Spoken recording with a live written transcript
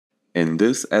In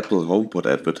this Apple HomePod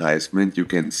advertisement, you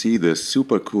can see this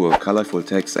super cool colorful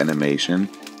text animation,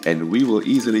 and we will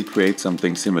easily create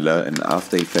something similar in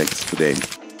After Effects today.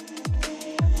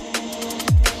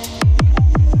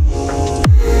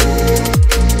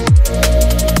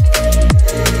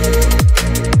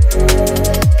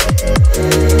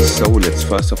 So let's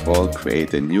first of all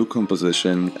create a new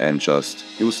composition and just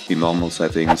use the normal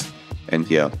settings. And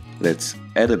yeah, let's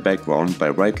add a background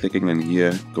by right clicking in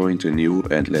here, going to new,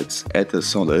 and let's add a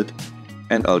solid.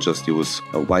 And I'll just use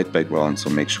a white background, so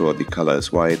make sure the color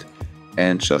is white,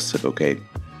 and just hit OK.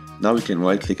 Now we can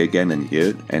right click again in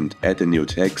here and add a new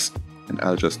text, and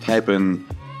I'll just type in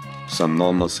some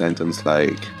normal sentence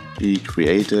like be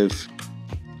creative.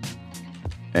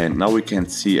 And now we can't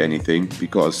see anything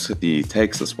because the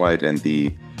text is white and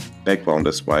the background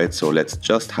is white, so let's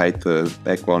just hide the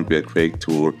background real quick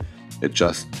to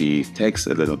adjust the text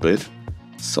a little bit.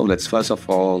 So let's first of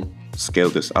all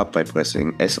scale this up by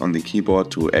pressing S on the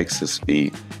keyboard to access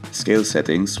the scale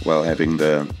settings while having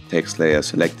the text layer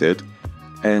selected,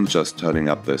 and just turning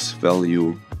up this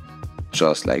value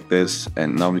just like this.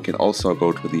 And now we can also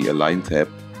go to the Align tab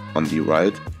on the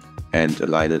right and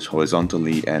align it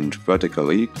horizontally and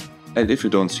vertically. And if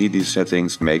you don't see these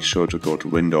settings, make sure to go to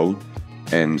Window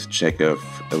and check if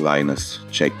Align is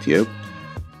checked here.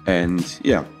 And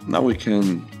yeah, now we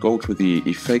can go to the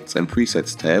Effects and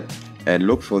Presets tab and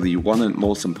look for the one and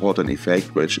most important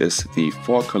effect, which is the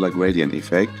 4-color gradient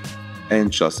effect, and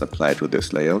just apply to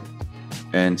this layer.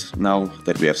 And now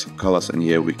that we have some colors in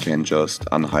here, we can just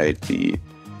unhide the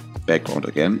background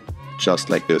again, just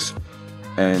like this.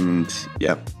 And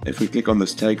yeah, if we click on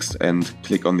this text and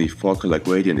click on the 4-color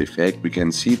gradient effect, we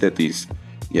can see that these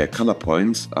color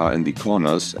points are in the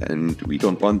corners, and we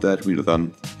don't want that. We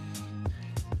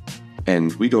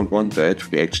don't want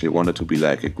that. We actually want it to be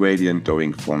like a gradient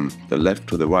going from the left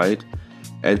to the right.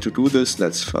 And to do this,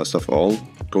 let's first of all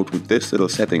go to this little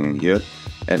setting in here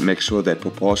and make sure that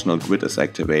proportional grid is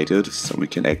activated, so we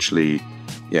can actually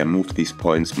move these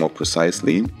points more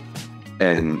precisely.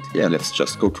 And yeah, let's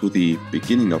just go to the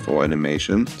beginning of our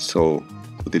animation, so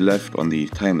to the left on the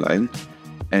timeline,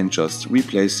 and just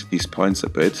replace these points a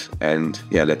bit. And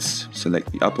yeah, let's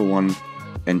select the upper one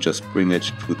and just bring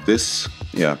it to this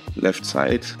left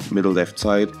side, middle left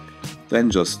side. Then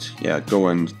just go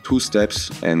in 2 steps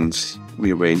and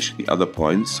rearrange the other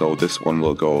points. So this one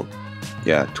will go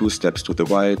 2 steps to the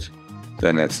right.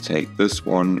 Then let's take this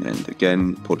one and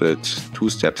again put it 2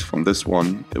 steps from this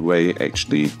one away,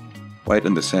 actually right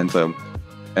in the center.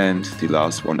 And the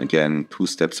last one again 2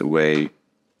 steps away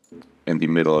in the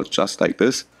middle, just like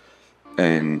this.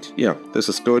 And yeah, this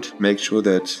is good. Make sure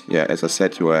that, as I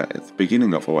said, you are at the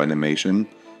beginning of our animation.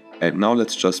 And now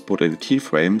let's just put in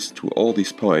keyframes to all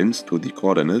these points, to the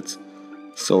coordinates.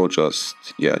 So just,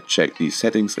 check these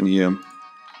settings in here,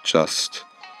 just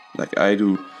like I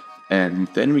do. And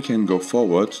then we can go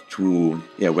forward to,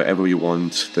 wherever you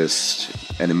want this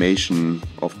animation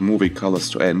of moving colors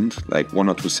to end, like 1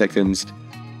 or 2 seconds.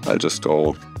 I'll just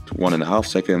go to 1.5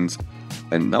 seconds.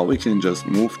 And now we can just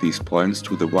move these points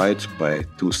to the right by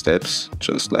 2 steps,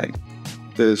 just like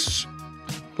this,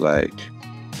 like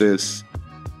this,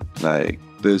 like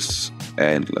this,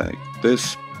 and like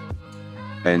this.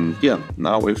 And yeah,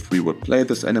 now if we would play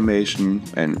this animation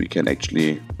and we can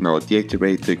actually now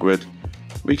deactivate the grid,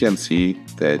 we can see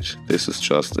that this is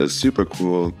just a super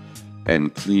cool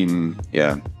and clean,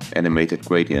 animated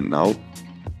gradient now.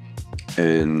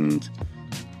 And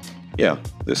yeah,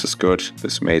 this is good.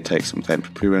 This may take some time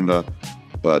to pre-render,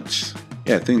 but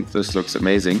I think this looks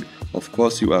amazing. Of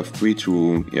course, you are free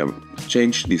to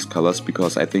change these colors,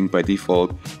 because I think by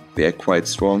default they are quite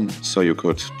strong, so you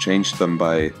could change them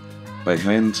by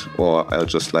hand, or I'll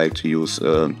just like to use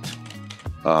a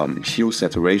hue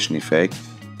saturation effect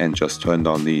and just turn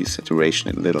down the saturation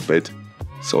a little bit,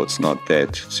 so it's not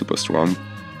that super strong.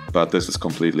 But this is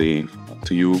completely up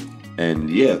to you. And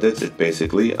yeah, that's it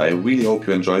basically. I really hope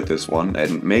you enjoyed this one,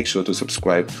 and make sure to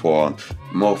subscribe for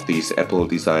more of these Apple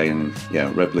design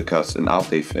replicas in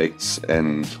After Effects,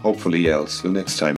 and hopefully I'll see you next time.